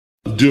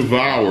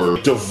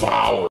Devour.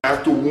 Devour. I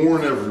have to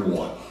warn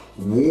everyone.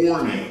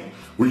 Warning.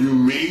 What you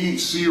may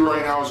see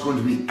right now is going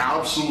to be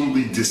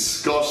absolutely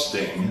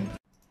disgusting.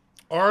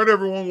 Alright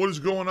everyone, what is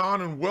going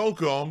on? And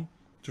welcome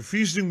to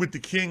Feasting with the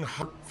King.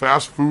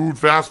 Fast food,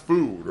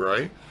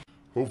 right?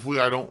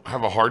 Hopefully I don't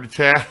have a heart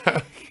attack.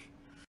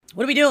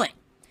 What are we doing?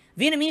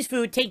 Vietnamese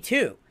food, take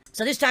 2.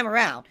 So this time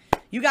around,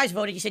 you guys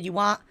voted, you said you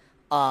want,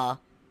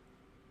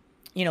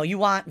 you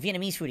want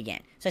Vietnamese food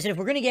again. So I said if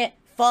we're gonna get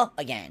pho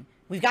again,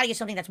 we've got to get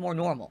something that's more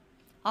normal.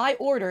 I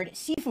ordered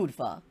seafood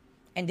pho,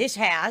 and this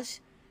has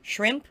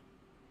shrimp,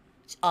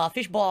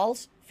 fish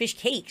balls, fish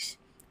cakes,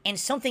 and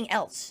something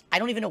else. I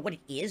don't even know what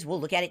it is.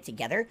 We'll look at it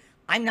together.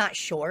 I'm not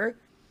sure.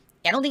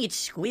 I don't think it's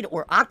squid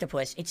or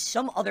octopus. It's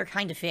some other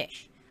kind of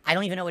fish. I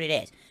don't even know what it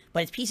is.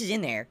 But it's pieces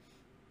in there.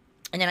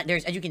 And then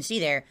there's, as you can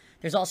see there,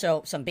 there's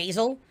also some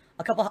basil,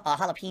 a couple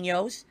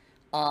jalapenos,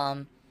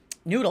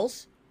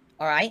 noodles,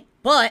 alright?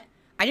 But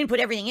I didn't put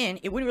everything in.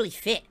 It wouldn't really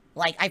fit.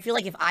 Like, I feel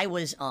like if I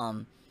was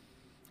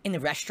in the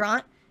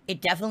restaurant,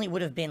 it definitely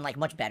would have been, like,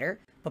 much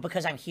better. But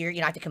because I'm here,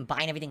 I have to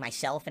combine everything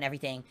myself and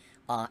everything.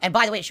 And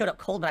by the way, it showed up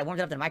cold, but I warmed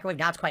it up in the microwave.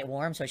 Now it's quite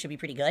warm, so it should be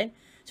pretty good.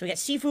 So we got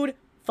seafood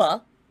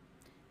pho.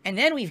 And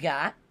then we've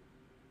got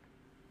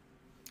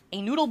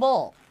a noodle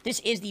bowl. This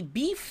is the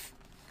beef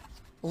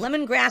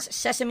lemongrass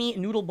sesame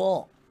noodle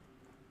bowl.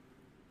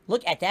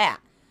 Look at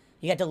that.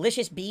 You got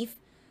delicious beef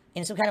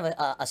in some kind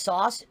of a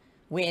sauce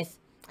with,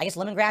 I guess,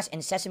 lemongrass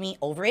and sesame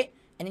over it.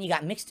 And then you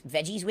got mixed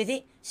veggies with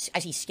it. I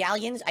see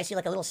scallions. I see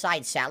like a little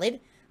side salad.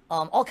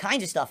 All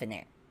kinds of stuff in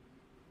there.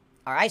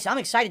 Alright, so I'm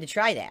excited to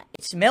try that.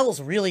 It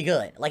smells really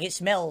good. Like, it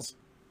smells...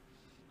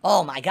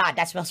 Oh my god,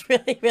 that smells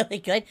really, really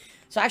good.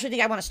 So I actually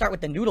think I want to start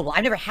with the noodle bowl.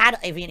 I've never had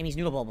a Vietnamese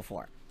noodle bowl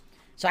before.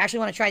 So I actually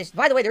want to try this.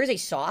 By the way, there is a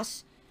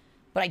sauce,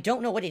 but I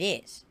don't know what it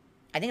is.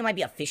 I think it might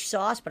be a fish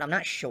sauce, but I'm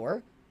not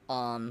sure.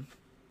 I'm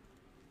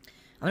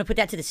going to put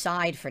that to the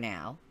side for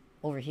now,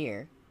 over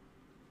here.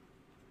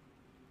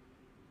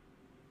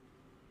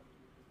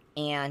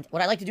 And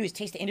what I like to do is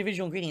taste the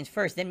individual ingredients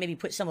first, then maybe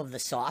put some of the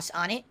sauce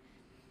on it,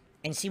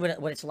 and see what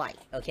it's like,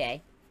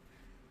 okay?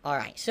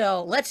 Alright,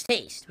 so let's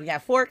taste. We got a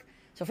fork.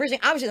 So first thing,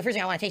 obviously the first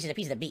thing I want to taste is a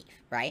piece of the beef,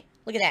 right?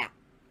 Look at that.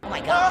 Oh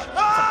my god,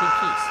 that's a big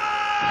piece.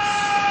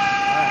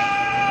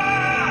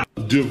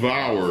 Alright.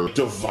 Devour.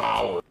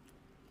 Devour.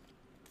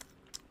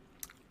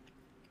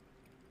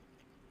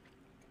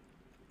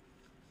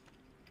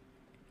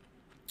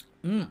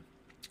 Mmm.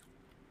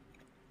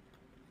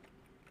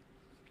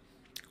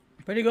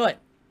 Pretty good.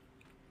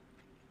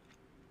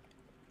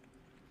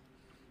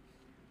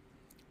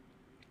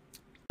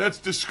 That's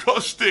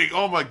disgusting.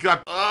 Oh my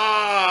god.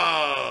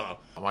 Ah!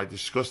 My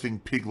disgusting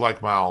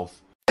pig-like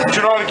mouth. Do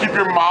you know how to keep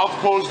your mouth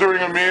closed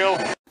during a meal?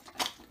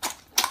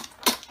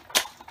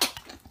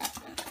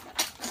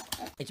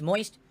 It's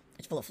moist.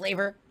 It's full of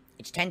flavor.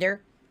 It's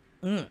tender.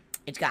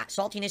 It's got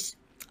saltiness,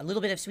 a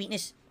little bit of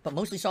sweetness, but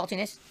mostly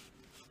saltiness.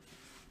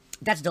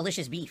 That's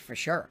delicious beef for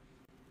sure.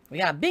 We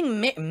got a big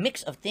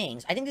mix of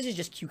things. I think this is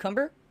just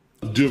cucumber.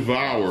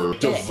 Devour.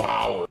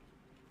 Devour.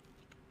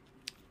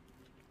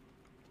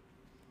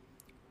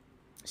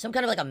 Some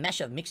kind of like a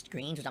mesh of mixed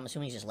greens, which I'm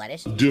assuming is just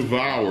lettuce.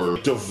 Devour.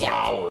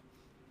 Devour. Yeah.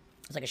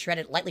 It's like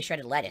a lightly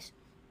shredded lettuce.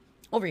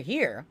 Over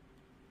here,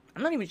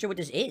 I'm not even sure what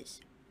this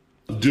is.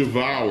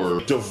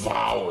 Devour.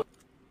 Devour.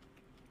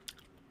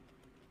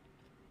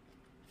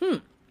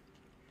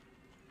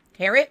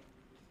 Carrot.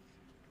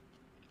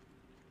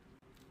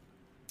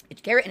 It's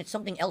carrot and it's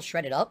something else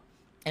shredded up.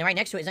 And right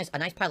next to it is a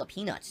nice pile of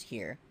peanuts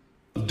here.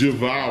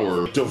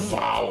 Devour.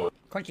 Devour.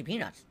 Crunchy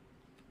peanuts.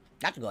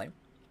 That's good.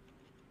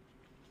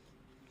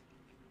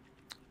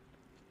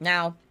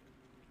 Now,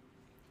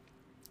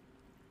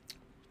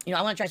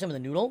 I want to try some of the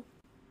noodle.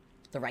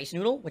 The rice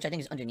noodle, which I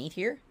think is underneath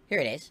here.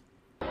 Here it is.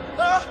 So here's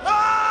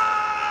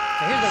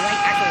the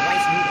actual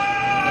rice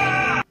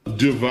noodle. Okay.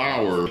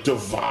 Devour.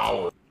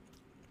 Devour.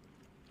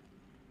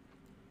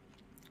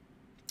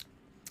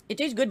 It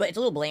tastes good, but it's a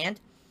little bland.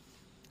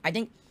 I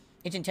think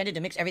it's intended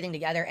to mix everything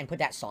together and put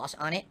that sauce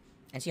on it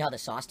and see how the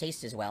sauce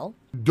tastes as well.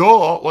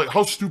 Duh, like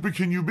how stupid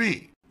can you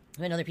be?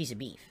 Another piece of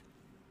beef.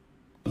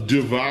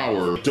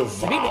 Devour.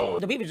 Devour.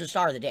 The beef is the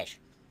star of the dish.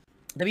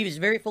 The beef is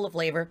very full of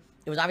flavor.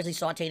 It was obviously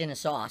sauteed in a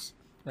sauce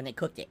when they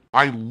cooked it.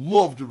 I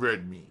love the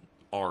red meat.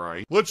 All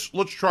right, let's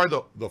try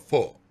the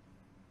pho.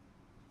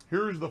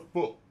 Here is the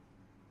pho.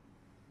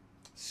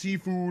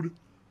 Seafood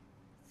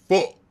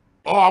pho.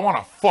 Oh, I want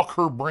to fuck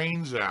her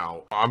brains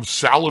out. I'm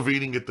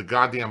salivating at the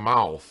goddamn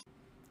mouth.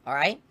 All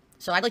right,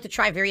 so I'd like to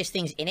try various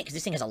things in it because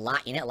this thing has a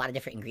lot in it, a lot of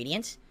different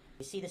ingredients.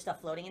 You see the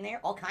stuff floating in there?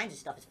 All kinds of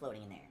stuff is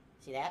floating in there.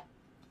 See that?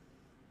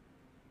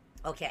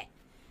 Okay.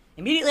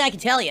 Immediately I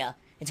can tell you,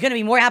 it's going to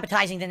be more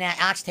appetizing than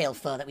that oxtail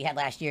pho that we had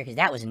last year, because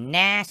that was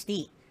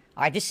nasty.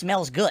 Alright, this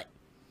smells good.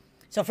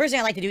 So first thing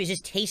I like to do is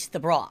just taste the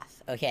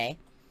broth, okay?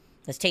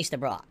 Let's taste the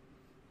broth.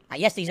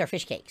 Yes, these are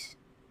fish cakes.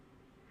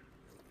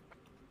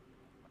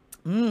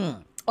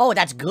 Oh,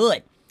 that's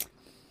good.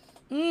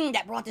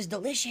 That broth is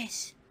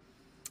delicious.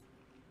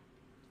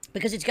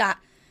 Because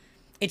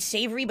it's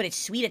savory, but it's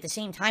sweet at the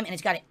same time, and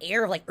it's got an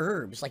air of, like,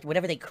 herbs, like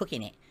whatever they cook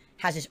in it.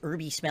 has this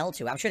herby smell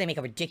to it. I'm sure they make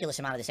a ridiculous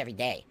amount of this every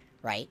day,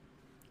 right?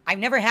 I've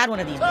never had one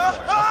of these before.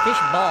 A fish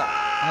ball.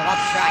 I'm about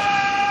to try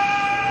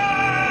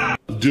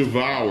it.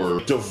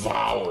 Devour.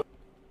 Devour.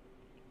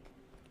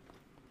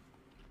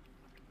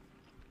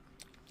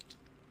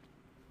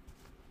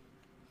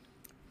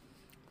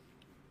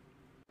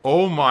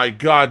 Oh my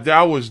god,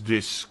 that was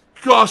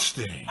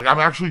disgusting. I'm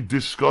actually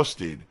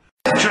disgusted.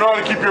 Do you know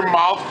how to keep your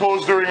mouth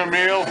closed during a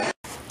meal?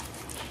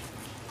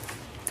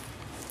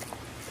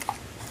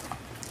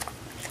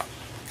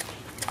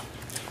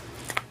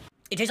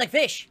 It tastes like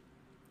fish.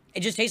 It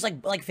just tastes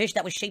like fish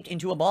that was shaped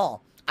into a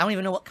ball. I don't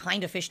even know what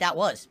kind of fish that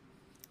was.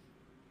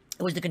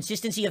 It was the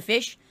consistency of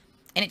fish,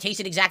 and it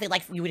tasted exactly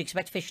like you would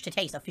expect fish to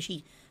taste, a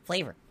fishy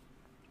flavor.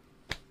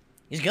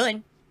 It's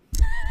good.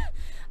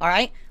 All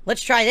right,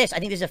 let's try this. I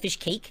think this is a fish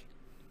cake.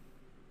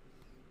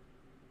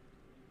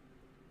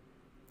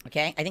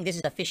 Okay, I think this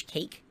is a fish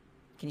cake.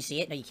 Can you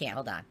see it? No, you can't.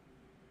 Hold on.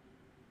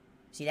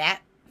 See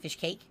that? Fish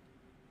cake?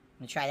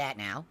 I'm gonna try that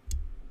now.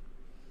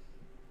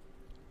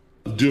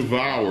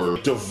 Devour.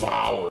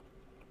 Devour.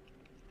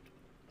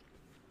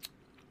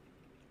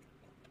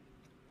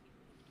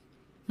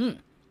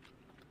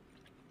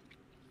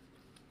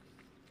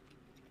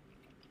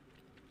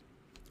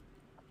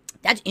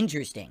 That's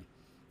interesting.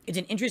 It's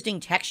an interesting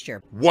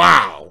texture.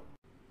 Wow.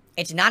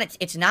 It's not like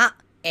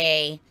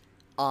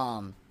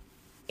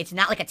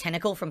a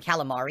tentacle from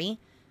calamari,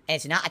 and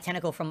it's not a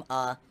tentacle from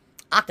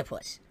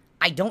octopus.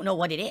 I don't know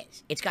what it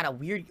is. It's got a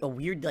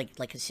weird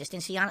like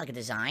consistency on it, like a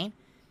design.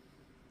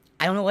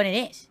 I don't know what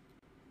it is.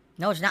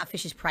 No, it's not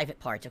fish's private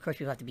parts. Of course,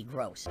 people have to be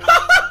gross. I'm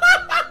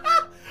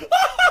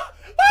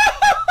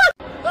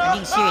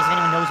being serious if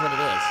anyone knows what it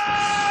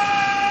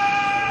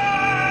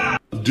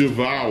is.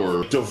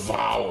 Devour.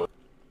 Devour.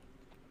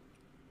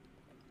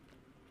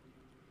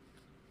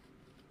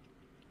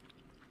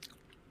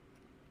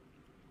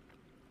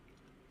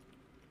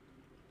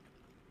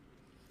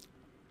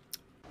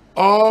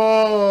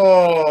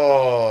 Oh.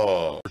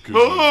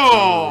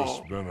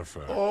 Oh.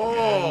 Benefit.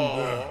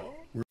 Oh.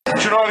 Do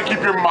you know how to keep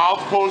your mouth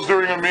closed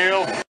during a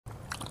meal?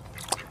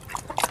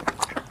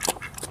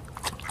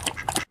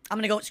 I'm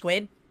gonna go with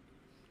squid.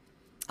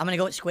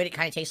 It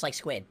kind of tastes like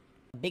squid.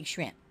 Big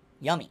shrimp.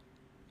 Yummy.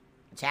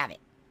 Let's have it.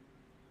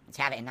 Let's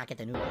have it and not get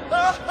the noodle. Come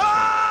on,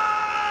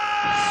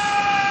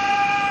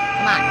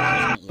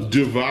 I'm just gonna eat it.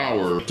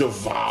 Devour.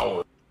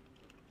 Devour.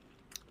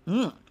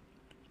 Mmm.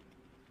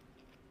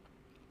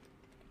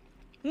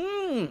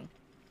 Mmm.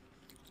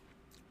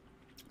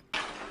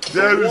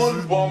 That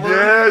is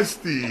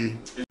nasty.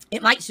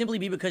 It might simply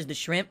be because the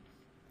shrimp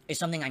is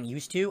something I'm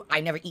used to.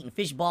 I've never eaten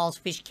fish balls,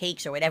 fish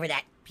cakes, or whatever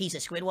that piece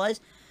of squid was.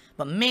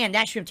 But man,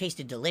 that shrimp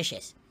tasted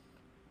delicious.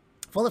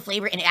 Full of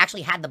flavor, and it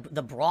actually had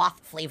the broth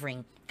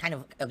flavoring kind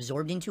of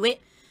absorbed into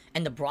it.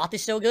 And the broth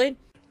is so good.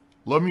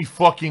 Let me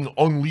fucking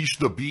unleash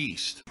the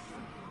beast.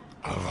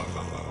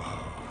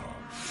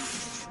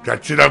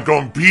 That's it, I'm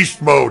going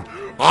beast mode.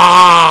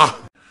 Ah!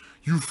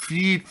 You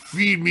feed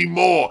me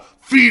more.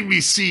 Feed me,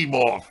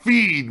 Seymour.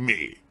 Feed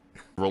me.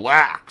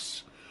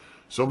 Relax.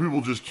 Some people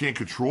just can't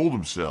control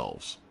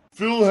themselves.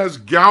 Phil has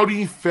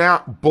gouty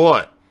fat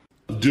butt.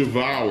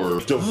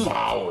 Devour.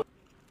 Devour.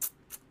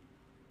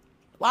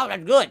 Wow,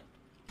 that's good.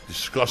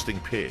 Disgusting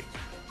pig.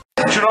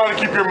 Do you know how to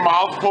keep your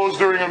mouth closed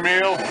during a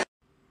meal?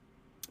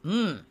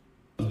 Mmm.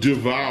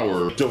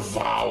 Devour.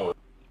 Devour.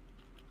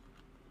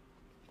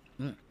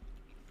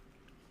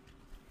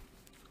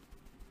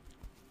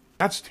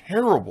 That's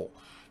terrible.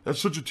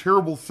 That's such a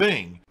terrible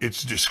thing.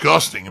 It's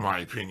disgusting, in my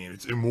opinion.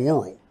 It's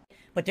immoral.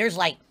 But there's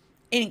like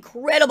an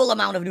incredible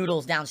amount of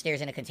noodles downstairs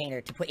in a container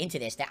to put into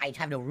this that I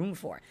have no room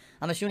for.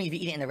 I'm assuming if you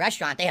eat it in the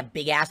restaurant, they have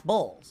big-ass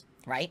bowls,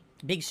 right?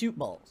 Big soup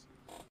bowls.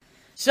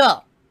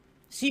 So,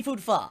 seafood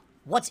pho.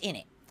 What's in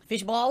it?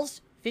 Fish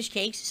balls, fish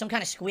cakes, some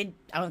kind of squid.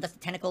 I don't know if that's a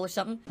tentacle or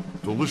something.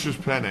 Delicious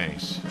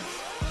pennes.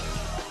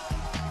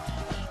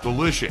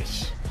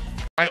 Delicious.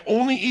 I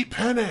only eat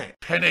penne.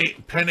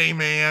 Penne,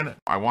 man.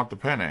 I want the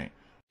penne.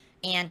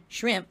 And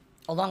shrimp,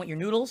 along with your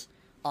noodles,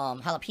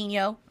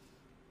 jalapeno,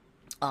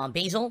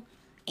 basil,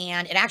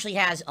 and it actually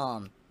has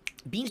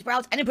bean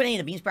sprouts. I didn't put any of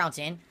the bean sprouts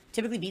in.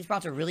 Typically, bean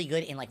sprouts are really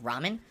good in like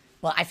ramen,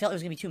 but I felt it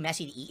was gonna be too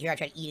messy to eat here. I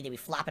tried to eat it; they'd be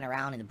flopping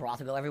around, and the broth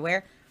would go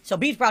everywhere. So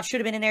bean sprouts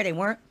should have been in there. They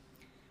weren't.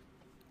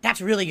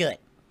 That's really good.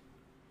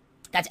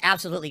 That's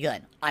absolutely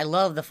good. I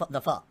love the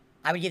pho.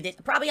 I would give this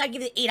I'd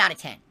give it 8 out of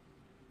 10.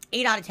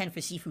 8 out of 10 for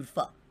seafood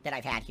pho that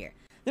I've had here.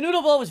 The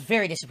noodle bowl was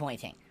very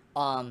disappointing.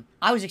 I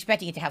was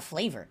expecting it to have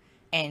flavor.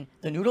 And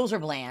the noodles are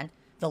bland,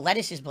 the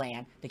lettuce is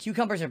bland, the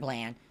cucumbers are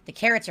bland, the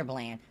carrots are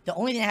bland. The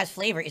only thing that has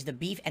flavor is the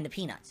beef and the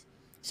peanuts.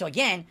 So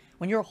again,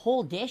 when your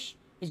whole dish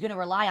is going to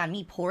rely on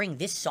me pouring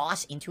this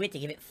sauce into it to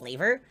give it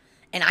flavor,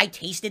 and I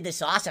tasted the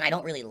sauce and I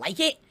don't really like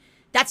it,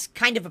 that's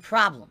kind of a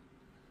problem.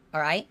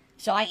 Alright?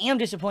 So I am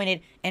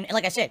disappointed, and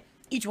like I said,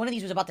 each one of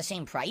these was about the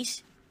same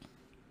price.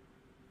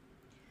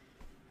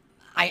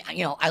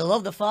 I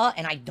love the pho,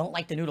 and I don't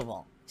like the noodle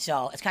bowl.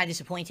 So it's kind of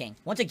disappointing.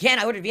 Once again,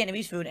 I ordered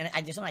Vietnamese food, and I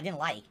didn't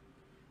like.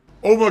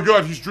 Oh my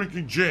god, he's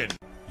drinking gin.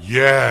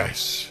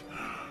 Yes.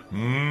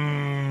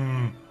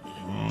 Mmm.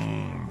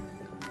 Mmm.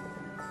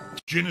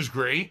 Gin is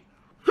great.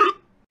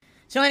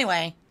 So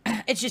anyway,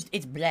 it's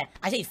bleh.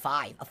 I say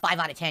 5. A 5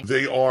 out of 10.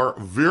 They are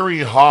very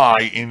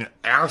high in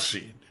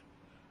acid.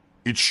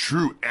 It's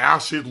true,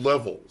 acid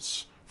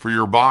levels for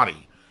your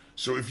body.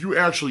 So if you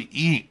actually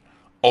eat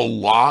a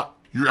lot,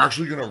 you're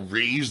actually going to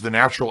raise the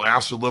natural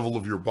acid level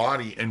of your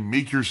body and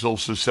make yourself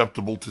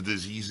susceptible to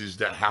diseases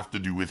that have to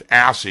do with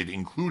acid,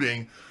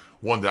 including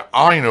one that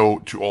I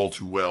know all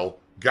too well,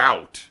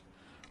 gout.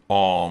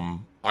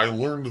 I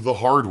learned the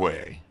hard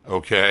way,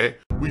 okay?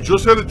 We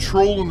just had a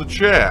troll in the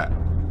chat.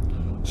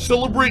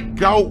 Celebrate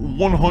Gout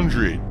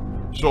 100.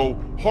 So,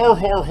 har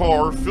har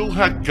har, Phil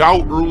had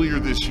gout earlier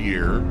this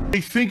year. I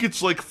think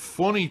it's like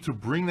funny to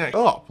bring that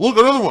up. Look,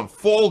 another one,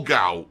 fall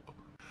gout.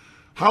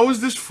 How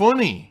is this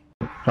funny?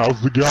 How's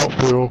the gout,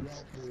 Phil?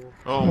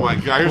 Oh my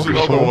god, here's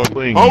another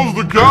one. How's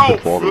the gout,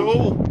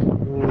 Phil?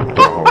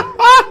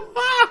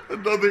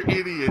 Another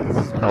idiot. This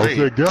is great. How's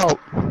that gout?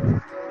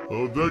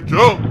 Oh, the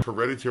gout.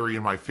 Hereditary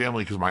in my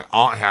family because my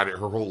aunt had it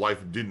her whole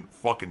life and didn't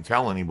fucking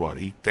tell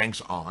anybody.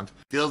 Thanks, aunt.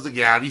 Phil's a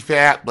gouty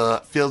fat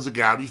butt. Phil's a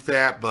gouty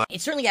fat butt.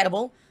 It's certainly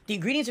edible. The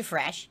ingredients are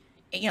fresh,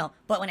 you know,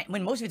 but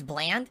when most of it's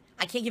bland,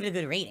 I can't give it a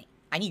good rating.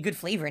 I need good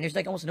flavor, and there's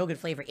like almost no good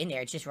flavor in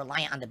there. It's just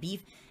reliant on the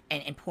beef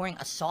and pouring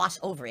a sauce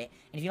over it.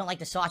 And if you don't like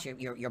the sauce,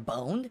 you're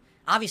boned.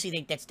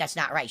 Obviously, that's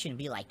not right. It shouldn't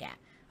be like that,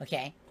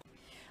 okay?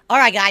 All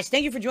right, guys.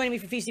 Thank you for joining me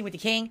for Feasting with the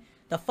King.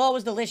 The pho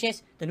was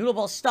delicious. The noodle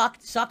bowl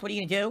sucked. What are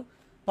you going to do?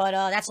 But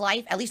that's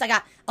life. At least I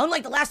got,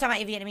 unlike the last time I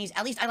ate Vietnamese,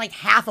 at least I liked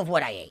half of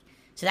what I ate.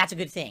 So that's a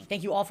good thing.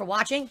 Thank you all for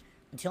watching.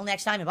 Until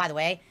next time, and by the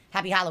way,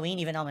 happy Halloween,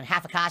 even though I'm in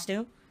half a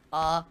costume.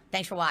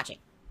 Thanks for watching.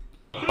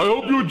 I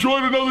hope you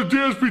enjoyed another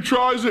DsP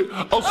Tries It.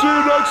 I'll see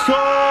you next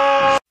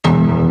time.